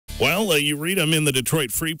Well, you read him in the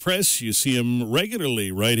Detroit Free Press. You see him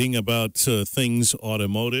regularly writing about things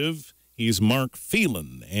automotive. He's Mark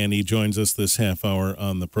Phelan, and he joins us this half hour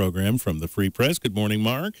on the program from the Free Press. Good morning,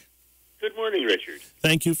 Mark. Good morning, Richard.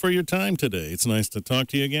 Thank you for your time today. It's nice to talk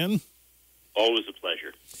to you again. Always a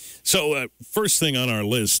pleasure. So, first thing on our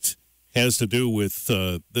list has to do with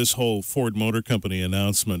this whole Ford Motor Company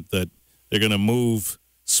announcement that they're going to move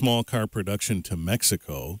small car production to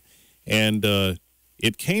Mexico. And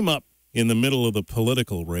it came up in the middle of the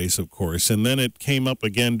political race, of course, and then it came up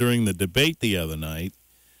again during the debate the other night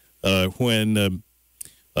when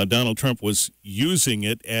Donald Trump was using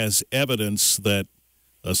it as evidence that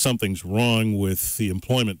something's wrong with the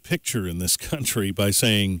employment picture in this country by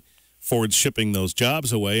saying Ford's shipping those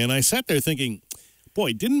jobs away. And I sat there thinking,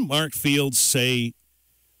 boy, didn't Mark Fields say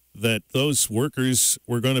that those workers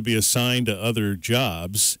were going to be assigned to other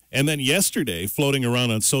jobs? And then yesterday, floating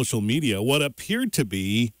around on social media, what appeared to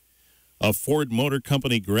be a Ford Motor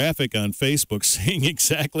Company graphic on Facebook saying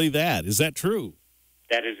exactly that. Is that true?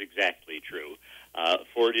 That is exactly true.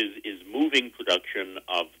 Ford is moving production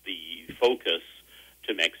of the Focus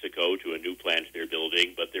to Mexico, to a new plant they're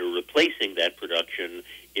building, but they're replacing that production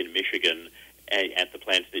in Michigan at the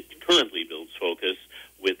plant that currently builds Focus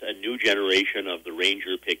with a new generation of the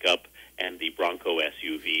Ranger pickup and the Bronco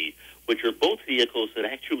SUV, which are both vehicles that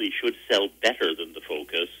actually should sell better than the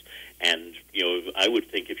Focus. And I would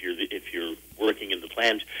think if you're working in the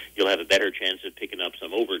plant, you'll have a better chance of picking up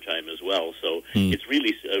some overtime as well. So it's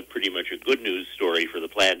really pretty much a good news story for the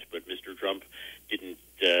plant, but Mr. Trump didn't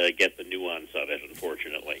get the nuance of it,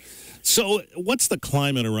 unfortunately. So what's the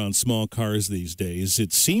climate around small cars these days?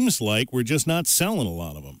 It seems like we're just not selling a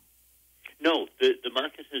lot of them. No, the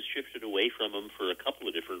market has shifted away from them for a couple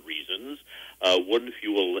of different reasons. One,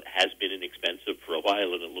 fuel has been inexpensive for a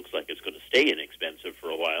while, and it looks like it's going to stay inexpensive for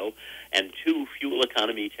a while. And two, fuel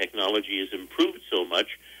economy technology has improved so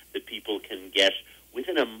much that people can get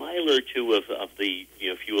within a mile or two of the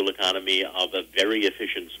fuel economy of a very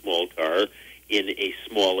efficient small car in a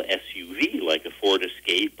small SUV like a Ford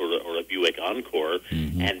Escape or a Buick Encore,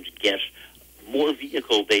 and get more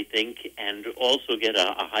vehicle, they think, and also get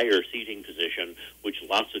a higher seating position, which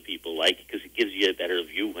lots of people like because it gives you a better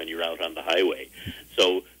view when you're out on the highway.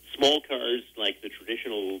 So small cars like the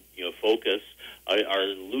traditional Focus are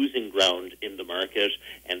losing ground in the market,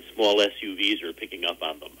 and small SUVs are picking up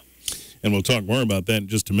on them. And we'll talk more about that in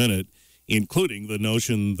just a minute, including the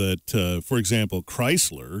notion that, for example,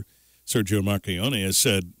 Chrysler, Sergio Marchionne, has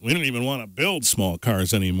said, we don't even want to build small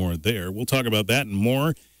cars anymore there. We'll talk about that and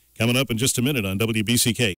more coming up in just a minute on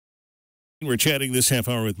WBCK. We're chatting this half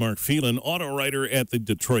hour with Mark Phelan, auto writer at the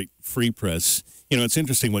Detroit Free Press. It's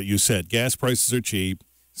interesting what you said. Gas prices are cheap,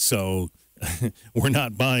 so we're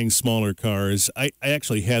not buying smaller cars. I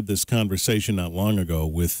actually had this conversation not long ago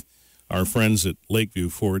with our friends at Lakeview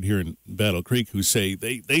Ford here in Battle Creek who say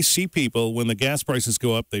they see people, when the gas prices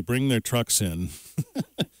go up, they bring their trucks in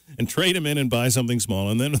and trade them in and buy something small.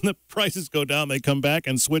 And then when the prices go down, they come back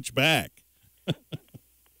and switch back.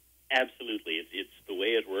 Absolutely. It's the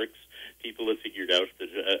way it works. People have figured out that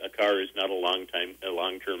a car is not a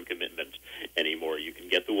long-term commitment anymore. You can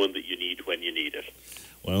get the one that you need when you need it.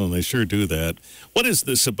 Well, they sure do that. What is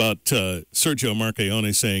this about Sergio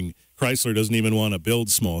Marchionne saying Chrysler doesn't even want to build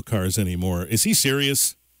small cars anymore? Is he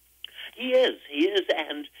serious? He is.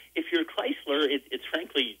 And if you're Chrysler, it's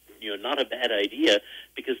frankly not a bad idea,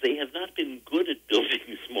 because they have not been good at building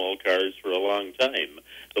small cars for a long time.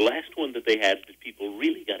 The last one that they had that people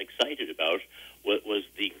really got excited about was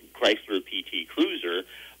the Chrysler PT Cruiser,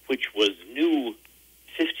 which was new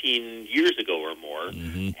 15 years ago or more,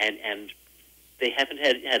 and they haven't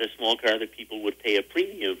had a small car that people would pay a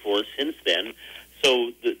premium for since then.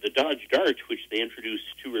 So the Dodge Dart, which they introduced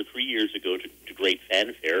 2 or 3 years ago to great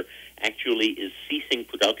fanfare, actually is ceasing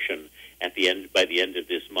production by the end of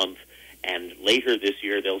this month. And later this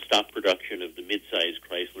year, they'll stop production of the mid-size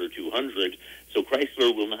Chrysler 200. So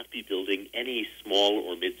Chrysler will not be building any small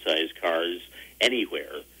or mid-size cars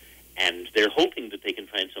anywhere. And they're hoping that they can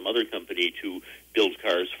find some other company to build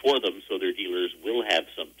cars for them, so their dealers will have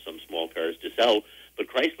some small cars to sell. But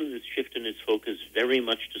Chrysler is shifting its focus very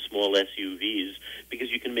much to small SUVs because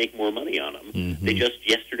you can make more money on them. They just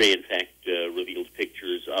yesterday, in fact, revealed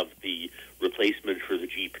pictures of the replacement for the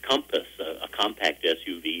Jeep Compass, a compact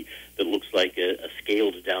SUV that looks like a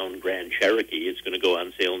scaled-down Grand Cherokee. It's going to go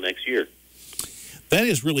on sale next year. That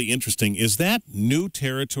is really interesting. Is that new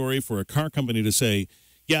territory for a car company to say,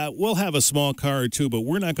 yeah, we'll have a small car or two, but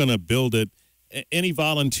we're not going to build it? Any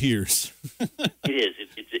volunteers? It is.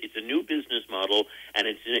 It's It's a new business model, and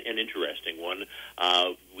it's an interesting one.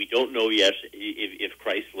 We don't know yet if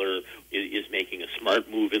Chrysler is making a smart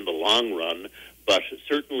move in the long run, but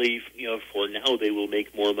certainly, for now, they will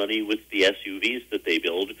make more money with the SUVs that they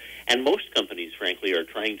build. And most companies, frankly, are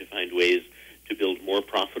trying to find ways to build more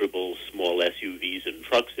profitable small SUVs and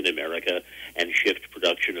trucks in America and shift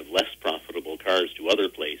production of less profitable cars to other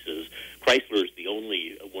places. Chrysler is the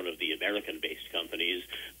only one of the American-based companies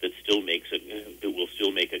that will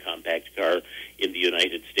still make a compact car in the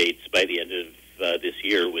United States by the end of this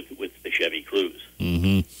year with the Chevy Cruze.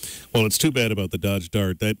 Mm-hmm. Well, it's too bad about the Dodge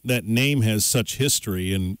Dart. That name has such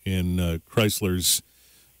history in Chrysler's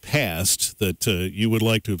past that you would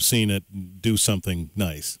like to have seen it do something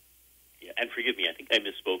nice. Yeah, and forgive me, I think I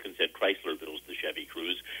misspoke and said Chrysler builds the Chevy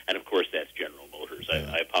Cruze, and of course that's General Motors.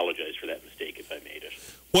 Yeah. I apologize for that mistake if I made it.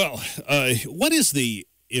 Well, what is the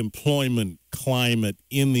employment climate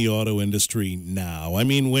in the auto industry now? I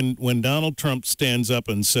mean, when Donald Trump stands up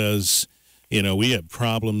and says, we have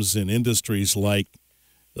problems in industries like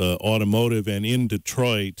automotive and in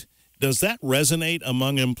Detroit, does that resonate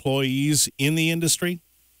among employees in the industry?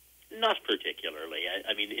 Not particularly.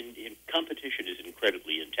 I mean, competition is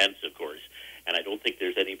incredibly intense, of course, and I don't think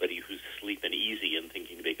there's anybody who's sleeping easy and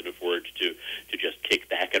thinking they can afford to just kick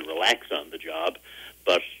back and relax on the job.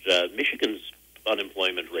 But Michigan's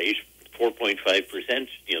unemployment rate, 4.5%,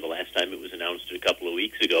 the last time it was announced a couple of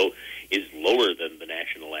weeks ago, is lower than the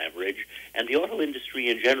national average. And the auto industry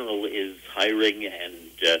in general is hiring and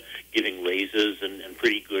giving raises and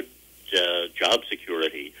pretty good job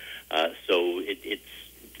security. So it's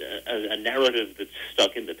a narrative that's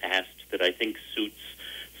stuck in the past that I think suits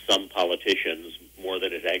some politicians more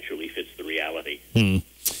than it actually fits the reality.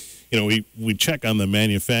 We check on the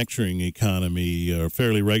manufacturing economy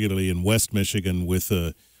fairly regularly in West Michigan with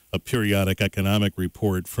a periodic economic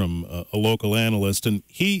report from a local analyst, and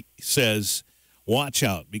he says, watch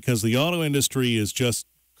out, because the auto industry is just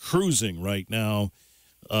cruising right now,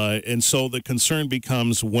 and so the concern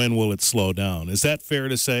becomes, when will it slow down? Is that fair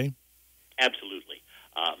to say? Absolutely.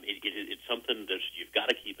 It's something that you've got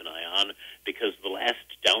to keep an eye on, because the last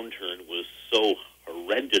downturn was so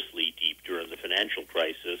horrendously deep during the financial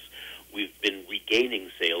crisis. We've been regaining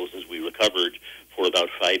sales as we recovered for about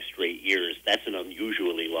 5 straight years. That's an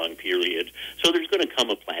unusually long period. So there's going to come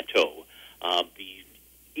a plateau. The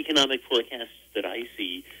economic forecasts that I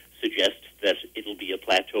see suggest that it'll be a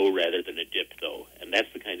plateau rather than a dip, though. And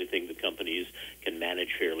that's the kind of thing that companies can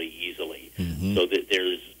manage fairly easily. Mm-hmm. So that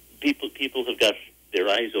there's people have got their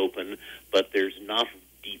eyes open, but there's not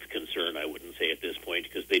deep concern, I wouldn't say, at this point,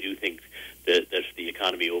 because they do think that the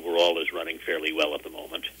economy overall is running fairly well at the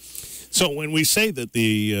moment. So when we say that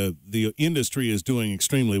the industry is doing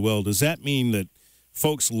extremely well, does that mean that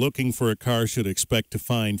folks looking for a car should expect to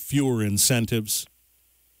find fewer incentives?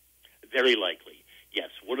 Very likely, yes.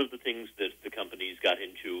 One of the things that the companies got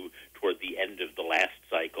into toward the end of the last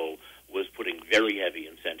cycle was putting very heavy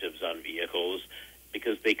incentives on vehicles,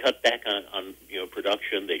 because they cut back on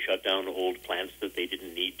production. They shut down old plants that they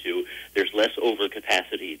didn't need to. There's less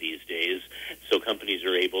overcapacity these days, so companies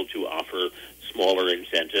are able to offer smaller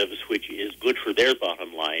incentives, which is good for their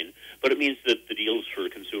bottom line, but it means that the deals for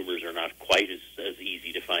consumers are not quite as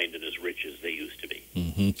easy to find and as rich as they used to be.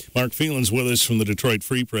 Mm-hmm. Mark Phelan's with us from the Detroit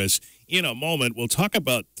Free Press. In a moment, we'll talk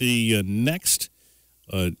about the next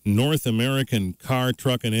North American car,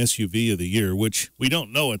 truck, and SUV of the year, which we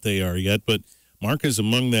don't know what they are yet, but Mark is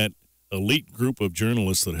among that elite group of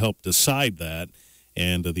journalists that helped decide that,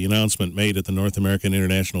 and the announcement made at the North American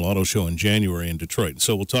International Auto Show in January in Detroit.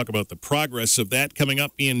 So we'll talk about the progress of that coming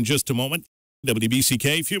up in just a moment.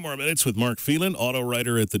 WBCK, a few more minutes with Mark Phelan, auto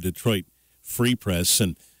writer at the Detroit Free Press.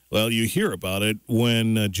 And, well, you hear about it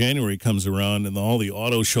when January comes around and all the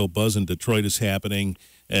auto show buzz in Detroit is happening,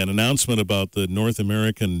 an announcement about the North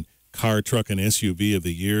American car, truck, and SUV of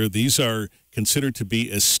the year. These are considered to be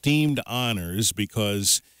esteemed honors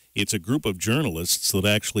because it's a group of journalists that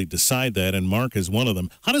actually decide that, and Mark is one of them.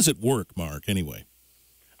 How does it work, Mark, anyway?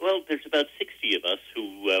 Well, there's about 60 of us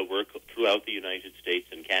who work throughout the United States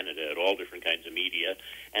and Canada at all different kinds of media,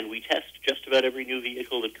 and we test just about every new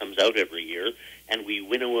vehicle that comes out every year, and we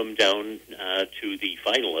winnow them down to the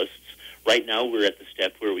finalists. Right now we're at the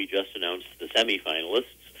step where we just announced the semifinalists.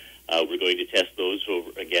 We're going to test those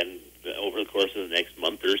over the course of the next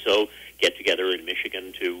month or so, get together in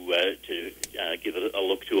Michigan to give a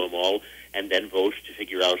look to them all, and then vote to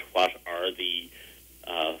figure out what are the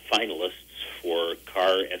finalists for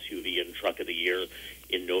car, SUV, and truck of the year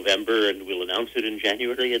in November, and we'll announce it in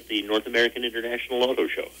January at the North American International Auto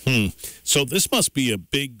Show. So this must be a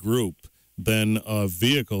big group, then, of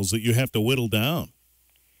vehicles that you have to whittle down.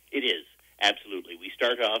 It is, absolutely. We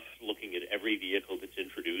start off looking at every vehicle that's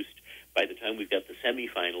introduced. By the time we've got the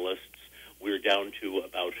semifinalists, we're down to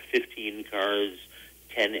about 15 cars,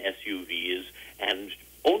 10 SUVs, and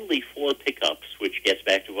only 4 pickups, which gets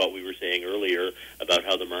back to what we were saying earlier about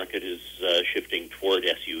how the market is shifting toward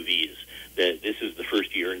SUVs. This is the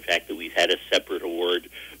first year, in fact, that we've had a separate award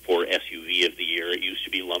for SUV of the year. It used to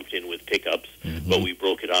be lumped in with pickups, but we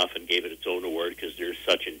broke it off and gave it its own award because there's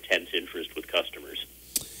such intense interest with customers.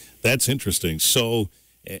 That's interesting. So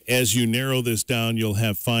as you narrow this down, you'll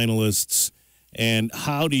have finalists, and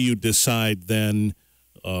how do you decide then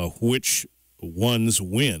which ones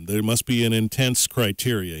win? There must be an intense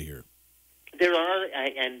criteria here. There are,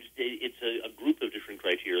 and it's a group of different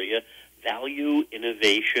criteria: value,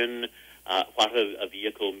 innovation, what a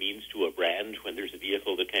vehicle means to a brand. When there's a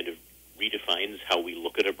vehicle that kind of redefines how we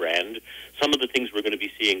look at a brand. Some of the things we're going to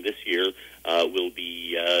be seeing this year will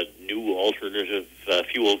be new alternative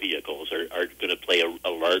fuel vehicles are going to play a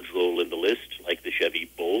large role in the list, like the Chevy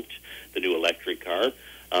Bolt, the new electric car.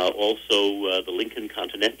 Also, the Lincoln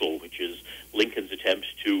Continental, which is Lincoln's attempt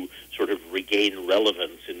to sort of regain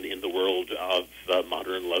relevance in the world of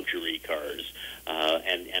modern luxury cars,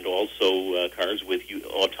 and also cars with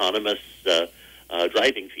autonomous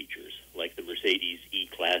driving features, like the Mercedes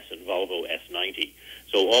E-Class and Volvo S90.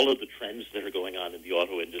 So all of the trends that are going on in the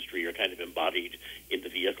auto industry are kind of embodied in the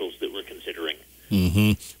vehicles that we're considering.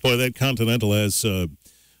 Boy, that Continental has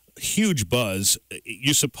huge buzz.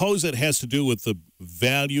 You suppose it has to do with the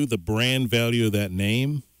value, the brand value of that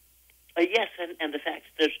name? Yes, and the fact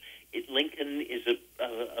that Lincoln is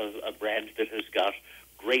a brand that has got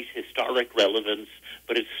great historic relevance,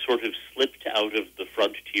 but it's sort of slipped out of the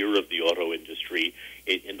frontier of the auto industry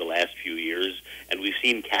in the last few years. And we've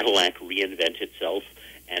seen Cadillac reinvent itself,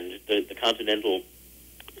 and the Continental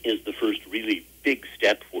is the first really big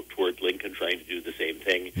step toward Lincoln trying to do the same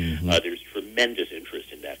thing. There's tremendous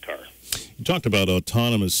interest in that car. You talked about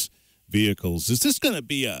autonomous vehicles. Is this going to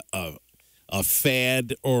be a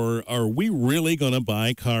fad, or are we really going to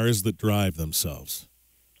buy cars that drive themselves?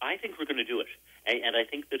 I think we're going to do it, and I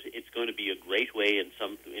think that it's going to be a great way in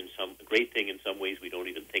some great thing in some ways we don't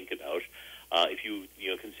even think about. If you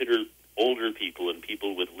consider older people and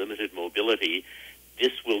people with limited mobility,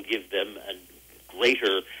 this will give them a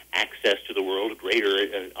greater access to the world,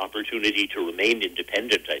 greater opportunity to remain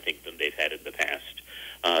independent, I think, than they've had in the past.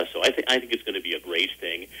 So I think it's going to be a great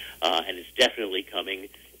thing, and it's definitely coming.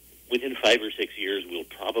 Within 5 or 6 years, we'll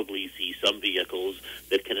probably see some vehicles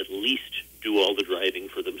that can at least do all the driving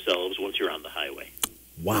for themselves once you're on the highway.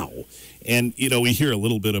 Wow. And, we hear a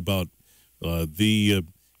little bit about the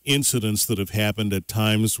incidents that have happened at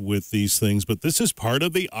times with these things, but this is part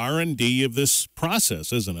of the R&D of this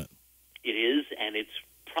process, isn't it? It is, and it's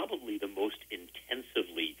probably the most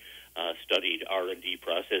intensively studied R&D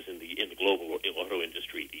process in the global auto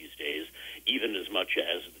industry these days, even as much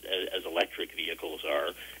as electric vehicles are.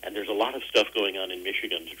 And there's a lot of stuff going on in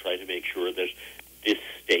Michigan to try to make sure that this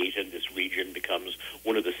state and this region becomes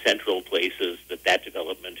one of the central places that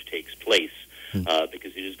development takes place,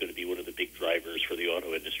 because it is going to be one of the big drivers for the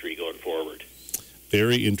auto industry going forward.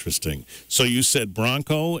 Very interesting. So you said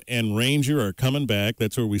Bronco and Ranger are coming back.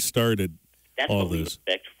 That's where we started. That's all what we this.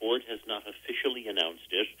 expect. Ford has not officially announced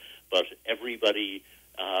it, but everybody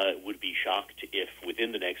would be shocked if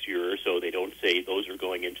within the next year or so they don't say those are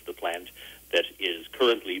going into the plant that is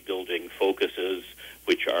currently building Focuses,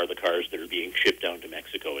 which are the cars that are being shipped down to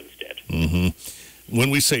Mexico instead.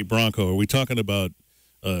 When we say Bronco, are we talking about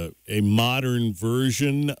a modern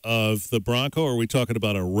version of the Bronco, or are we talking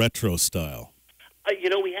about a retro style?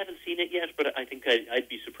 We haven't seen it yet, but I think I'd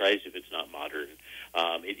be surprised if it's not modern.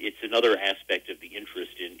 It's another aspect of the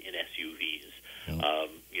interest in SUVs.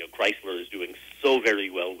 Chrysler is doing so very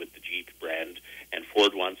well with the Jeep brand, and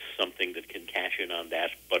Ford wants something that can cash in on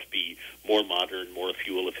that, but be more modern, more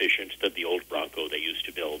fuel efficient than the old Bronco they used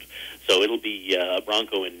to build. So it'll be a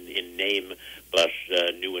Bronco in name, but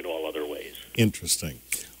new in all other ways. Interesting.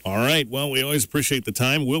 All right. Well, we always appreciate the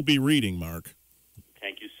time. We'll be reading, Mark.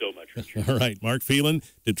 Thank you so much, Richard. All right. Mark Phelan,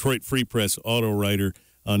 Detroit Free Press auto writer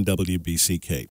on WBCK.